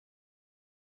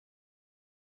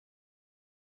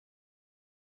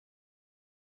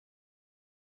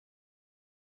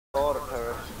Order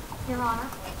her. Your Honor,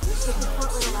 this is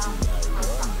shortly allowed.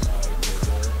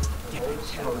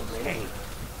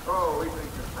 Oh, we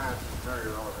think your past is very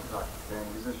relevant, Dr. Kain.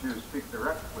 These issues speak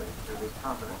directly to the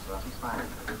confidence of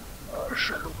scientists. Dr.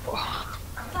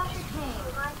 Kain,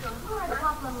 you are a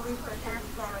top-level researcher at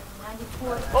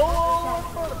daddy1986.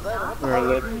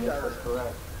 That is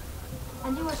correct.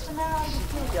 And you were summarily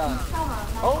dismissed in summer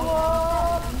of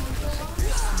 1987.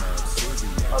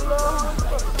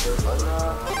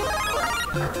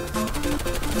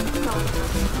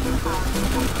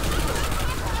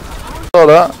 Saw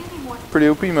that. Pretty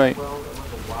OP, mate.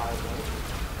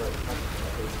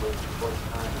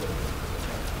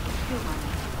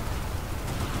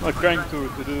 I'm trying to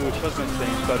do shotgun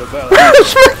things by the bell.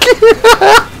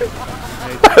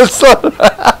 I saw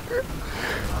that.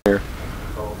 Here.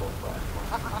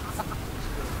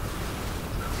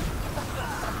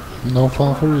 No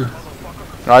fall for you.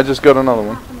 I just got another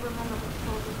one.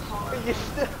 You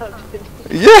still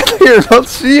Yeah, you're not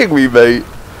seeing me, mate.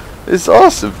 It's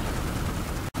awesome.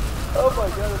 Oh my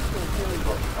god, it's gonna kill you.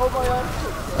 Oh my god.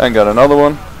 I got another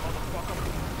one.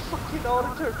 Fucking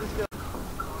auditor is gonna.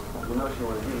 You know she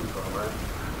was eating from, right?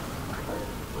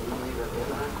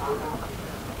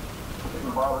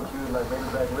 You barbecued like baby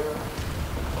back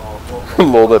ribs?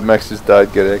 Lol, that Max just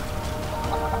died, get it.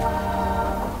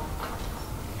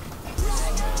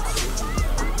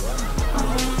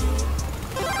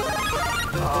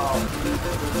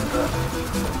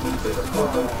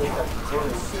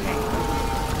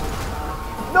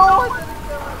 No!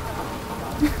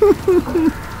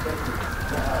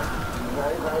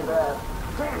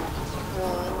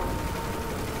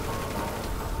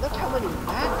 Look how many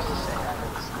matches it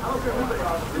has.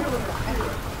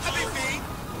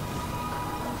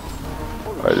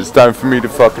 Alright, it's time for me to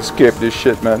fucking skip this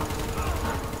shit, man.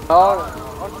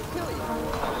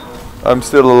 I'm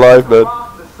still alive, man.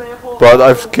 But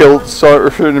I've killed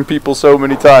certain people so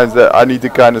many times that I need to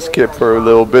kind of skip for a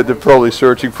little bit. They're probably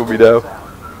searching for me now.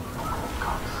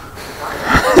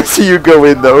 See you go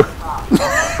in though.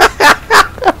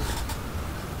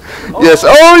 Yes.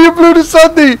 Oh, you blew the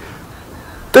Sunday.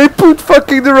 They put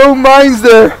fucking their own mines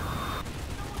there.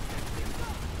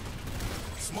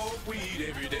 Smoke weed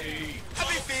every day.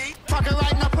 Fucking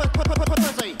right now,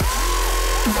 pussy.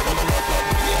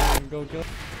 Go, go.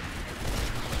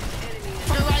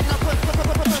 Fucking right now,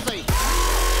 pussy.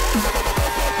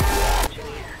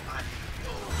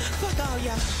 Fuck all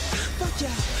y'all. Fuck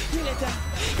y'all. You let that.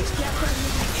 If you can't find me,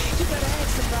 you better ask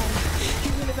somebody.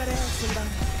 You really better ask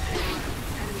somebody.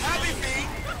 Happy feet.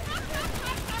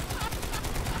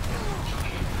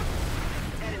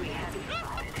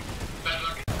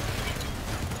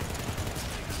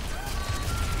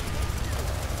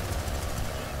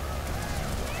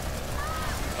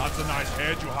 That's a nice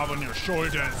head you have on your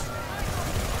shoulders.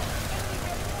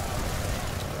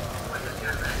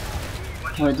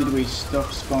 Why did we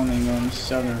stop spawning on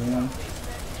southern one?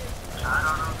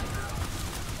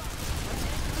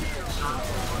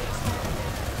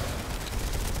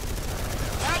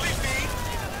 Happy feet.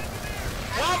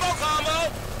 Combo, combo.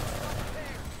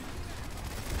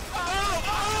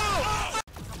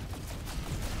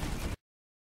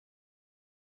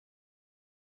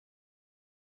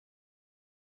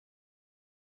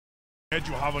 Head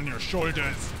you have on your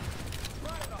shoulders.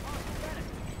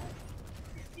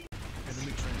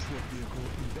 Enemy transport vehicle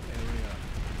in the area.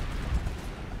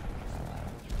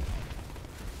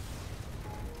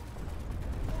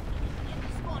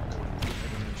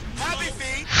 Happy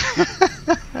feet.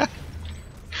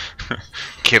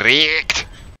 Correct.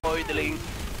 Oideling.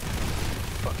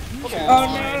 Oh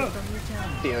no!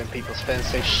 Stealing people's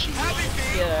fences. Shit. Happy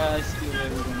feet. Yeah, I steal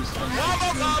everyone's Combo,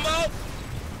 fence. combo.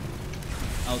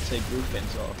 I'll take roof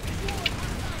fence off.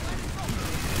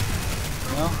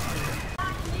 No?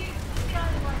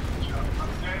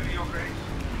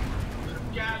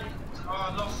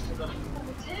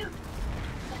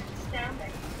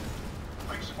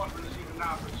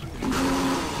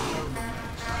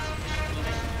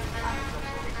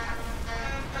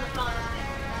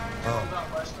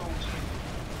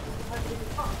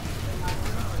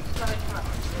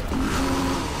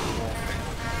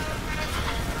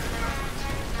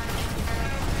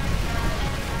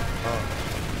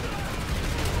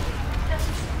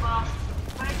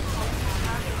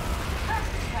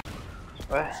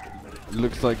 It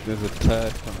looks like there's a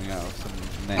turd coming out of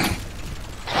someone's neck.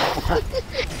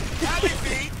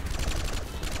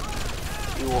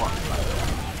 You want?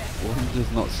 One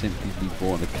does not simply be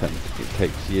born a cunt. It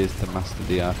takes years to master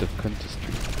the art of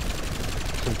cuntistry.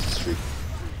 Counter-Strike.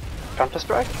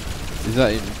 Counter-Strike? Is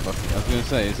that even fucking... I was gonna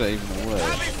say, is that even a word?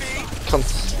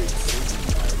 Counter-Strike.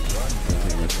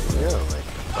 Yeah, like,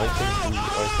 I think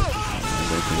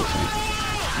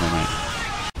no, mate.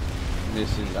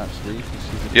 This is actually...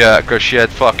 Yeah, because she had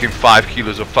fucking 5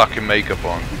 kilos of fucking makeup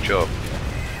on. Good job.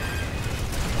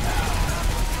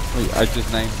 Wait, I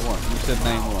just named one. You said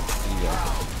name one. There you go.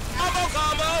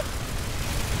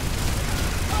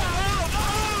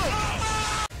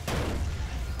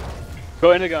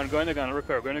 Go in again,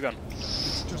 repair, go in again.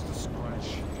 It's just a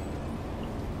scratch.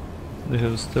 They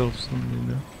have stealth something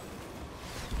there.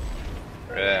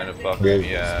 Yeah, and a fucking,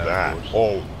 yeah.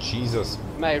 Oh, Jesus.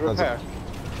 May repair.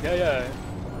 Yeah.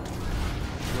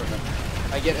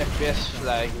 I get FPS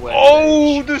flag when...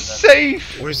 Oh, the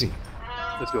safe! Where is he?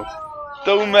 Let's go.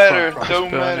 Don't matter,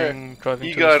 don't matter.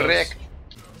 He got wrecked.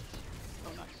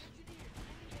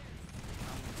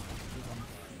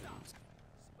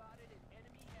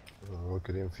 Look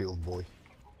at him, field boy.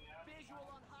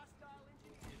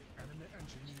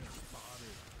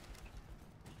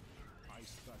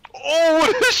 Oh,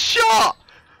 what a shot!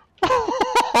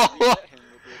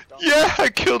 Yeah, I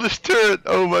killed his turret.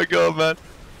 Oh my god, man.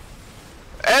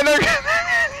 And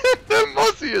they're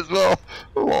mossy as well.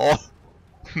 Oh,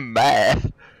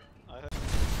 math.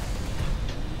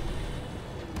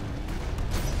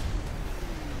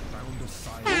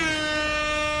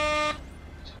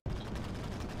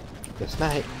 Yes,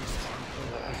 mate.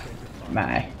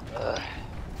 Nej.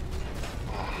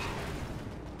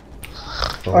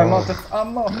 I'm out of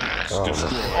ammo.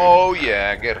 Oh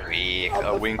yeah, get wrecked.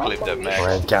 I wing clipped that man.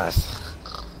 Alright, guys.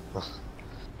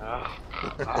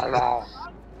 Hello.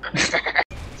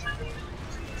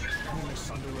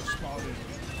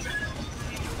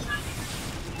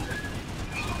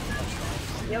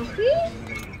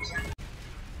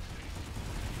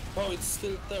 Oh, it's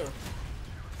still there.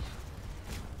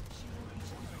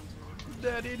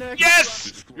 Daddy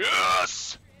yes!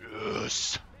 Yes!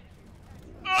 Yes!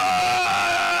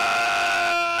 Ah!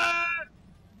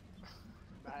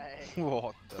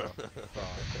 What the fuck?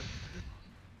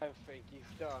 I think he's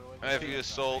done. Heavy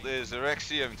assault is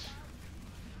Erexiumed.